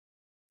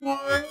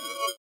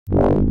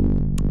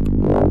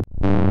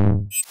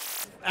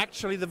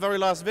actually the very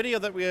last video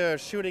that we are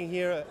shooting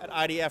here at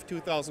IDF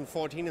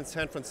 2014 in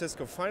San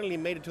Francisco finally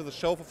made it to the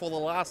show for the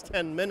last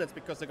 10 minutes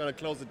because they're going to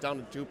close it down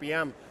at 2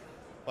 p.m.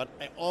 But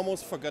I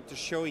almost forgot to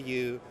show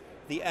you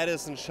the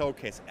Edison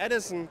showcase.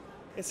 Edison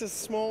is a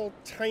small,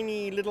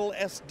 tiny little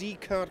SD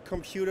card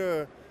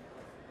computer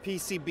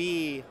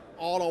PCB,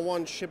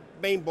 all-on-one chip,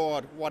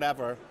 mainboard,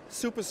 whatever.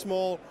 Super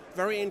small,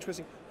 very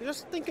interesting. You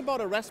just think about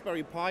a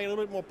Raspberry Pi, a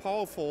little bit more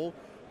powerful,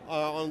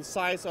 on the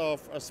size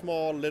of a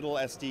small little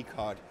SD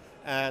card.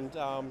 And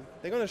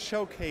they're going to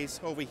showcase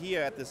over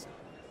here at this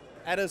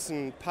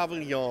Edison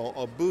pavilion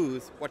or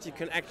booth what you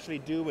can actually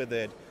do with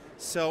it.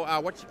 So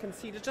what you can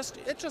see,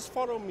 just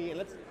follow me and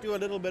let's do a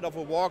little bit of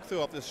a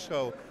walkthrough of this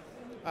show.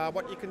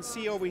 What you can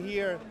see over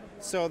here,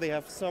 so they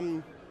have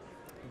some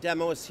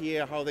demos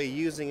here, how they're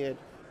using it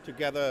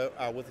together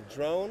with a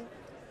drone.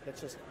 Let's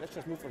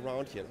just move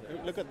around here.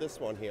 Look at this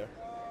one here.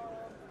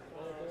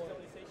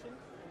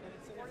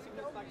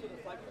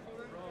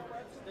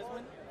 This one,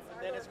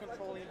 and then it's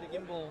controlling the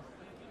gimbal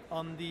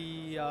on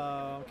the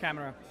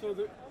camera. So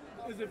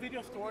is the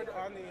video stored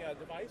on the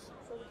device?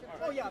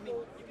 Oh yeah, I mean,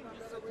 you can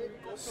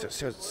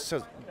use it to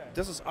So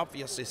this is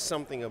obviously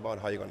something about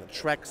how you're going to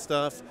track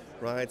stuff,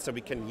 right? So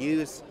we can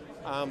use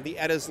the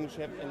Edison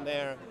chip in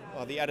there,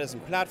 or the Edison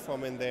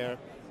platform in there,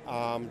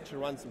 to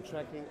run some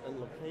tracking and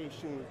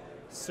location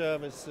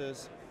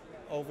services.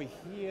 Over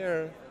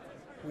here,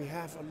 we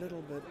have a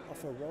little bit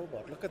of a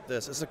robot. Look at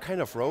this. It's a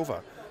kind of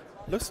rover.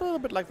 Looks a little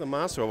bit like the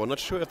Mars rover. Not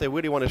sure if they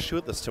really want to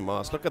shoot this to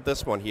Mars. Look at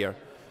this one here.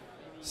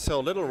 So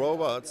little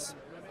robots,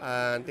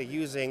 and they're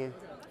using,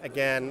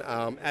 again,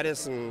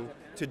 Edison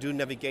to do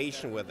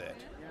navigation with it.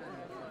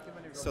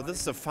 So this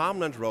is a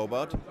farmland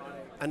robot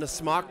and a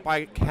smart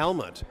bike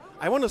helmet.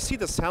 I want to see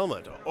this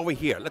helmet over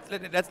here.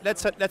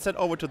 Let's head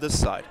over to this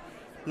side.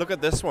 Look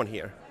at this one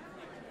here.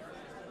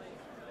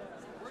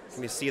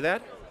 Can you see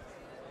that?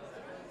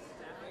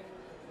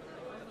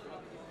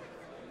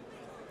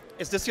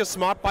 Is this your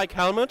smart bike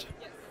helmet?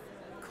 Yes.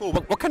 Cool.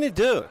 What can it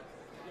do?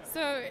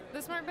 So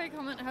the smart bike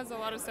helmet has a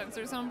lot of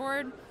sensors on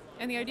board,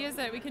 and the idea is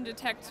that we can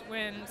detect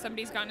when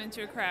somebody's gotten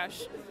into a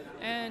crash.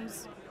 And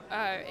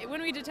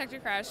when we detect a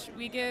crash,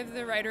 we give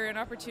the rider an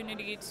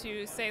opportunity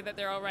to say that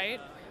they're all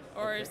right,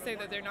 or say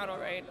that they're not all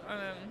right.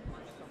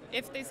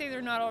 If they say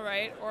they're not all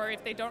right, or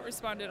if they don't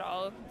respond at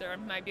all, they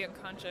might be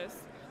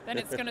unconscious, then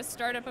it's going to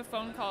start up a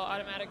phone call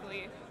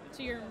automatically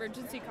to your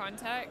emergency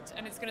contact,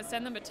 and it's going to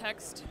send them a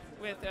text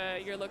with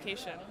your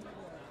location.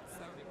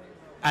 So.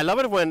 I love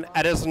it when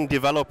Edison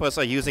developers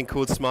are using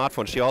cool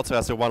smartphones. She also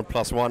has a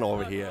OnePlus One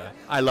over here.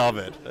 I love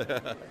it. I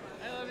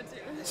love it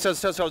too. So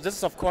this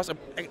is, of course, a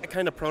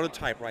kind of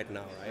prototype right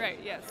now, right? Right,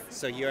 yes.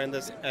 So you're in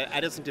this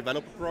Edison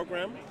developer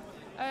program?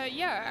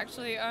 Yeah,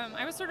 actually.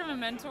 I was sort of a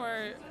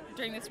mentor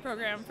during this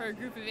program for a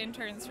group of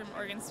interns from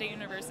Oregon State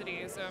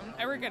University. So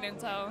I work at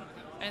Intel,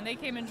 and they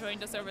came and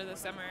joined us over the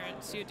summer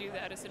to do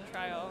the Edison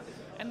trial.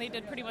 And they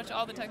did pretty much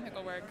all the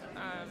technical work.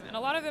 And a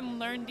lot of them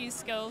learned these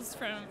skills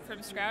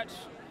from scratch.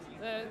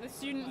 The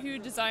student who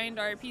designed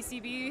our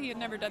PCB, he had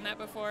never done that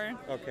before.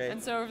 Okay.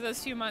 And so over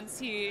those few months,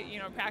 he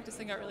practiced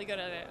and got really good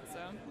at it. So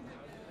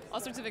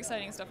all sorts of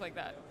exciting stuff like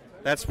that.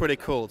 That's pretty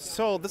cool.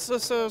 So this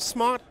is a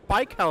smart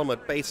bike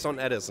helmet based on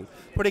Edison.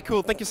 Pretty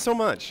cool. Thank you so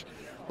much.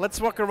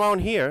 Let's walk around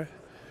here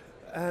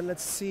and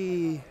let's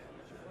see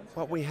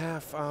what we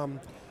have.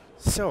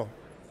 So,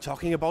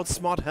 talking about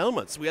smart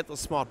helmets, we have the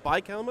smart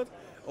bike helmet.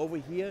 Over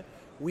here,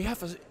 we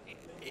have an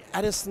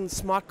Edison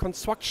smart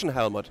construction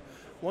helmet.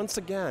 Once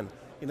again,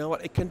 you know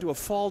what? It can do a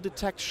fall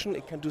detection.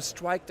 It can do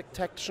strike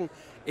detection.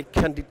 It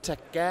can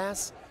detect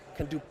gas.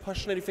 Can do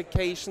push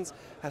notifications.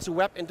 Has a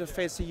web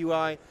interface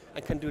UI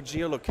and can do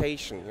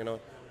geolocation.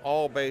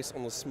 All based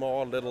on a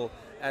small little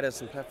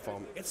Edison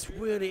platform. It's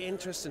really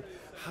interesting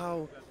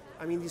how,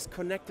 these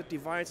connected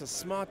devices,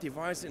 smart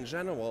devices in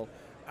general,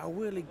 are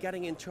really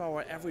getting into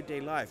our everyday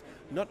life.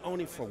 Not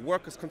only for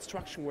workers,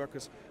 construction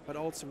workers, but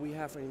also we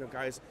have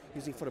guys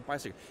using for the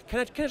bicycle. Can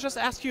I just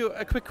ask you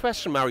a quick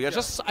question, Mario?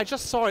 Yeah. I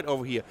just saw it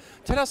over here.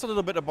 Tell us a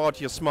little bit about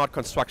your smart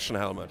construction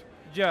helmet.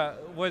 Yeah,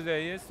 well, the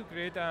idea is to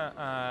create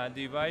a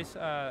device,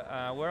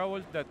 a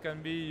wearable that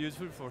can be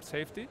useful for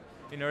safety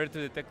in order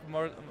to detect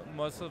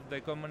most of the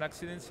common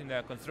accidents in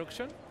the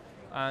construction,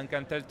 and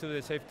can tell to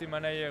the safety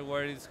manager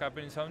where is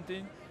happening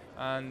something,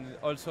 and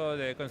also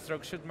the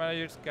construction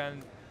managers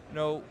can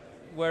know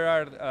where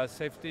are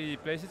safety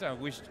places and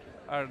which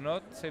are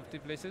not safety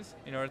places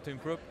in order to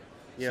improve.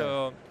 Yeah.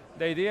 So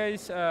the idea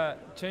is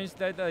change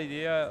that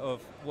idea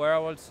of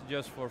wearables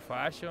just for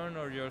fashion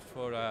or just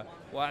for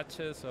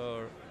watches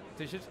or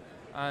t-shirts,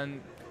 and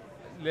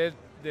let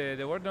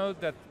the world know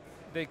that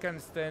they can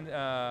stand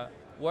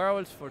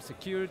wearables for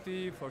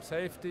security, for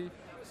safety.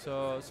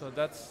 So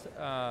that's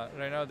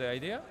right now the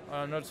idea,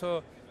 and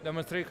also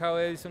demonstrate how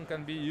Edison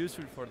can be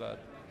useful for that.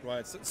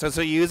 Right. So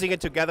you're using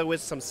it together with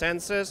some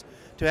sensors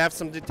to have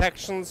some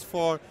detections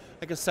for,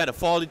 like I said, a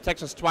fall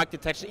detection, strike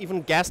detection,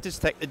 even gas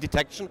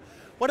detection.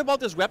 What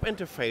about this web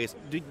interface?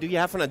 Do you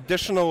have an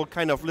additional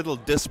kind of little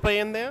display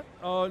in there?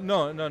 Oh,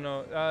 no.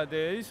 The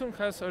Edison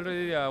has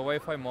already a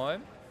Wi-Fi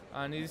modem,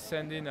 and it's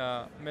sending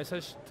a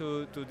message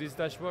to this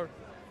dashboard.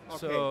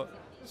 Okay.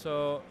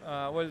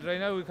 Well, right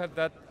now we have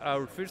that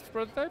our first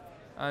prototype,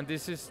 and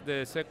this is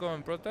the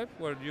second prototype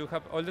where you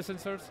have all the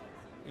sensors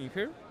in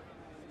here.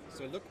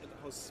 So look at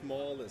how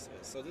small this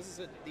is. So this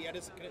is the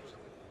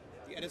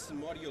Edison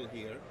module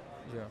here.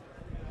 Yeah.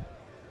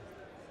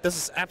 This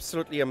is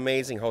absolutely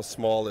amazing how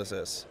small this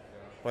is.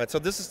 Right. So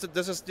this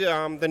is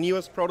the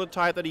newest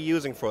prototype that you're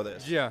using for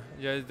this. Yeah,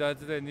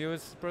 that's the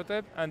newest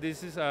prototype, and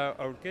this is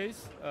our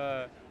case.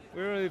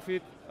 We already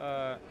fit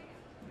the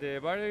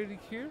battery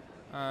here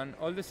and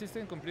all the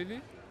system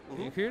completely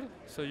in here,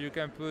 so you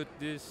can put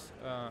this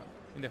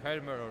in the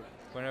helmet or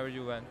whenever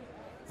you want.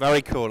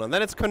 Very cool. And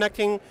then it's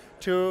connecting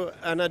to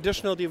an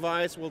additional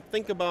device. We'll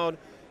think about,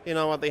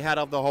 at the head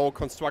of the whole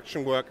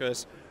construction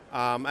workers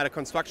at a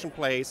construction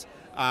place.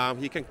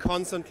 He can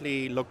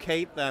constantly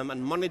locate them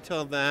and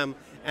monitor them,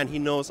 and he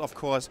knows, of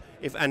course,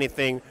 if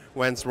anything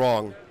went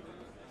wrong.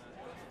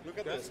 Look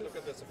at this. Look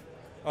at this.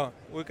 Oh,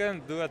 we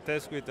can do a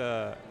test with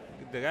the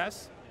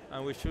gas,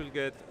 and we should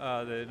get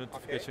the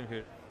notification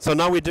here. So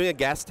now we're doing a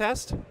gas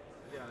test?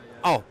 Yeah.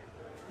 Oh,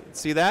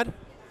 see that?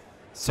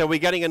 So we're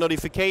getting a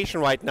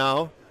notification right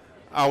now.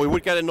 We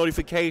would get a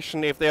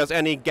notification if there's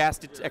any gas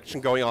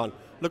detection going on.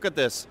 Look at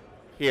this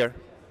here.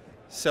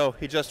 So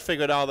he just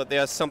figured out that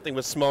there's something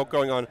with smoke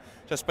going on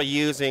just by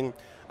using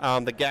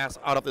the gas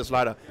out of this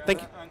lighter.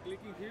 Thank you. And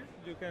clicking here,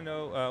 you can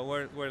know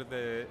where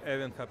the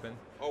event happened.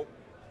 Oh.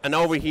 And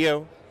over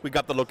here, we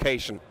got the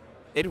location.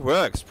 It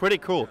works. Pretty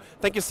cool.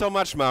 Thank you so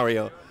much,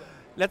 Mario.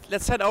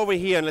 Let's head over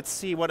here and let's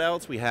see what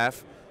else we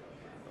have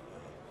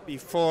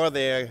before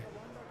they're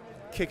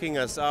kicking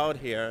us out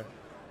here.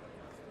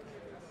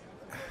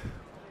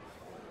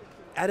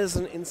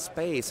 Edison in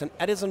space, an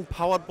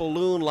Edison-powered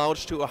balloon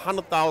launched to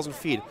 100,000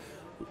 feet.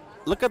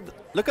 Look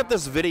at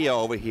this video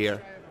over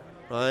here,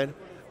 right?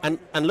 And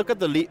look at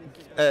the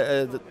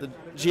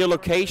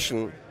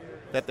geolocation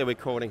that they're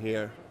recording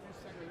here.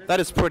 That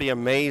is pretty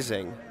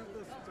amazing.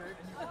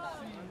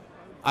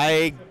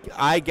 I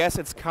guess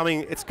it's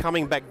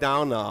coming back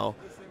down now,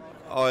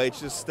 or it's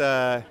just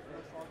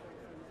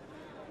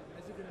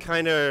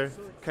kind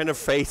of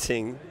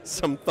facing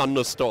some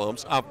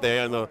thunderstorms up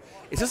there.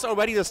 Is this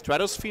already the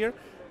stratosphere?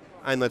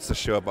 I'm not so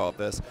sure about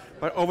this.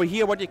 But over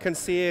here, what you can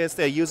see is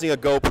they're using a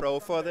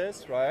GoPro for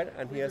this, right?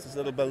 And here's this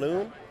little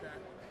balloon.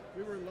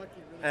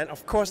 And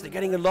of course, they're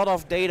getting a lot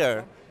of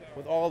data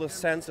with all the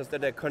sensors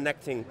that they're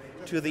connecting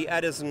to the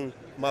Edison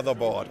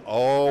motherboard.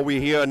 Oh, we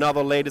hear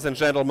another, ladies and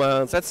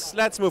gentlemen.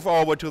 Let's move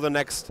over to the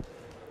next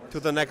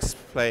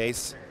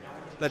place.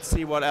 Let's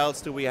see what else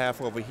do we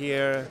have over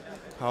here.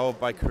 How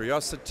by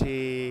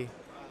curiosity.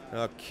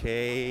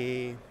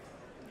 Okay.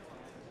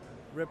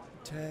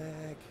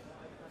 Riptag.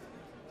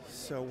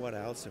 So what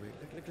else do we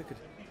look at?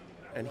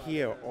 And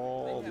here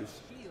all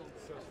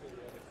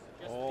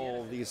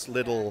these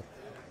little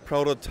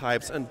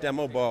prototypes and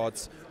demo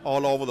boards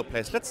all over the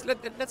place. Let's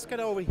get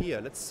over here.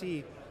 Let's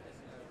see.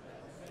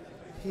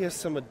 Here's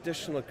some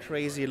additional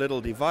crazy little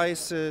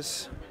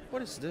devices.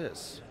 What is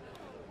this?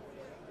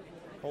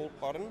 Hold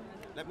button.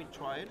 Let me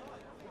try it.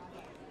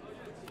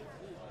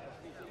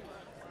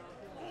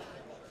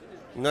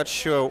 Not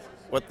sure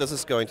what this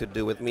is going to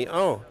do with me.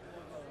 Oh.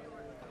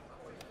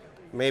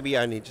 Maybe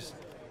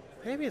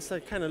it's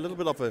like kind of a little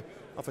bit of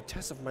a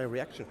test of my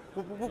reaction.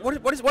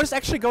 What is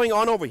actually going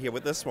on over here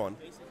with this one?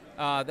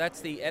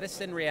 That's the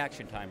Edison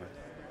reaction timer.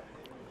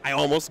 I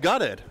almost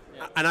got it,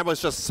 and I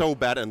was just so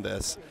bad in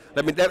this.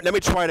 Let me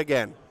try it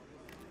again.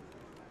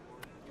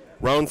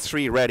 Round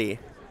 3 ready.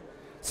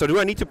 So do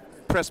I need to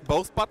press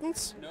both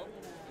buttons? No,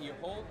 you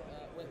hold.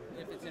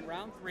 If it's in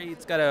round 3,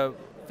 it's got to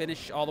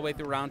finish all the way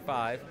through round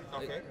 5.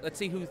 Okay. Let's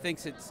see who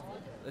thinks it's.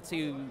 Let's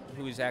see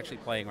who's actually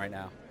playing right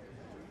now.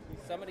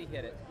 Somebody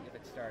hit it if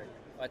it started.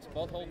 Let's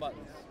both hold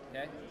buttons,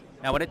 okay?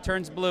 Now when it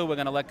turns blue, we're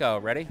going to let go.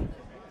 Ready?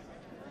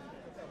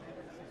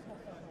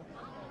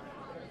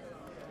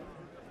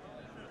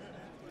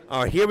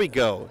 Oh, here we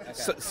go. Okay.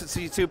 So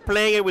you're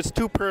playing it with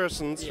 2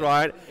 persons, Yeah.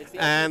 right? It's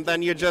the And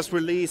then you're just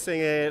releasing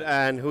it,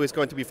 and who is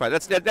going to be fired?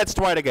 Let's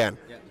try it again.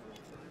 Yeah.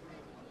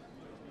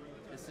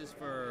 This is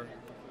for.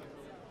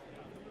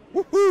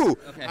 Woohoo!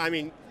 Okay. I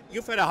mean,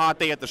 you've had a hard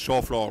day at the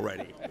show floor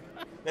already.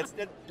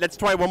 Let's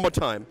try one more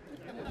time.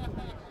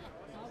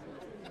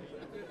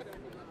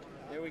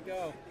 There we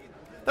go.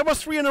 That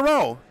was 3 in a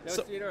row. No,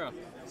 So, zero.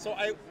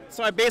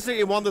 so I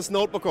basically won this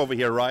notebook over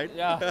here, right?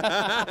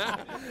 Yeah.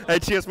 Hey,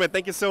 cheers, man.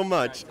 Thank you so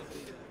much.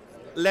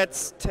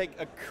 Let's take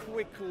a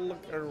quick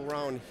look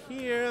around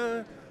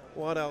here.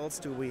 What else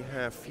do we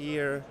have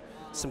here?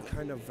 Some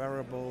kind of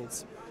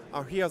variables.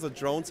 Oh, here are the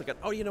drones again.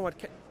 Oh, you know what?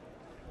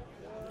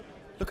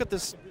 Look at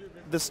this.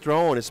 This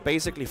drone is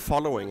basically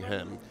following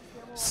him.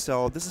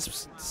 So this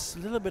is a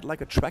little bit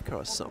like a tracker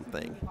or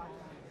something.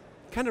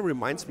 Kind of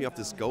reminds me of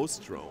this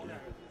ghost drone.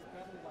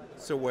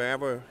 So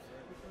wherever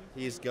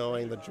he's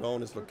going, the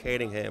drone is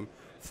locating him,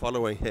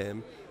 following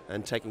him,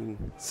 and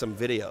taking some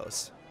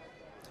videos.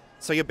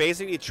 So you're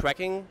basically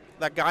tracking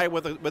that guy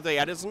with the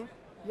Edison?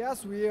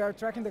 Yes, we are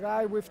tracking the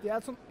guy with the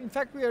Edison. In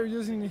fact, we are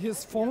using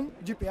his phone,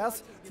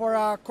 GPS, for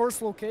a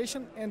course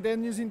location, and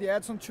then using the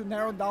Edison to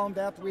narrow down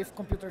that with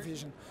computer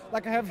vision.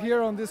 Like I have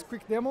here on this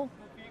quick demo.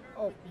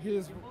 Oh,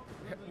 he's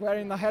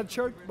wearing a head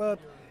shirt, but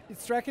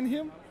it's tracking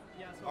him.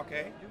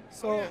 Okay.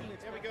 So here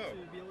we go.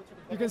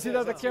 you can see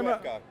that the camera.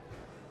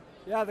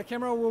 Yeah, the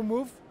camera will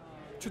move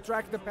to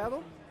track the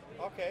pedal.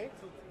 Okay.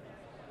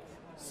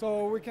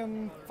 So we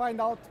can find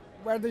out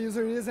where the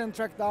user is and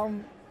track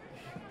down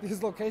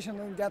his location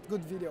and get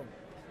good video.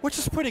 Which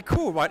is pretty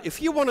cool, right?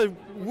 If you want to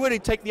really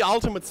take the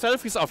ultimate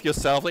selfies of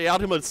yourself, the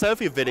ultimate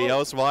selfie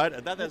videos, right?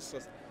 And that is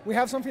just We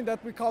have something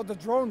that we call the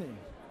droning.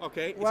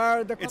 okay.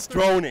 Where the It's copter-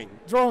 droning.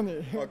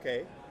 Droning.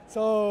 Okay.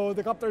 So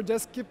the copter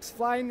just keeps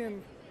flying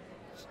and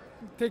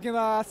taking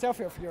a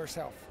selfie of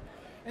yourself.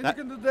 And That-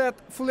 you can do that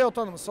fully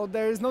autonomous, so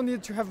there is no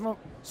need to have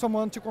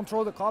someone to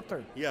control the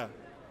copter. Yeah.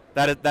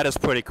 That is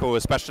pretty cool,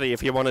 especially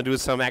if you want to do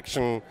some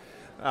action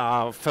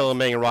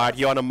filming, right?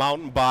 You're on a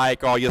mountain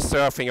bike or you're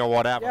surfing or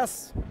whatever.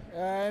 Yes,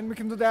 and we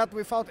can do that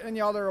without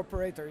any other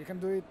operator. You can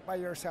do it by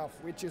yourself,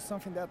 which is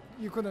something that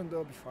you couldn't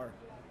do before.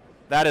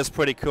 That is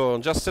pretty cool.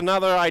 And just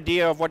another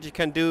idea of what you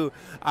can do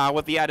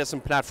with the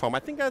Edison platform. I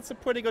think that's a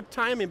pretty good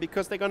timing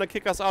because they're going to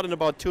kick us out in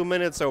about 2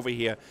 minutes over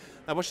here.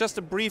 That was just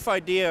a brief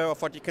idea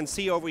of what you can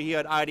see over here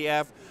at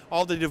IDF,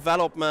 all the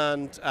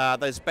development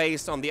that is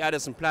based on the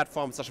Edison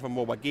platform, such for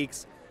mobile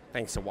geeks.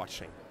 Thanks for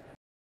watching.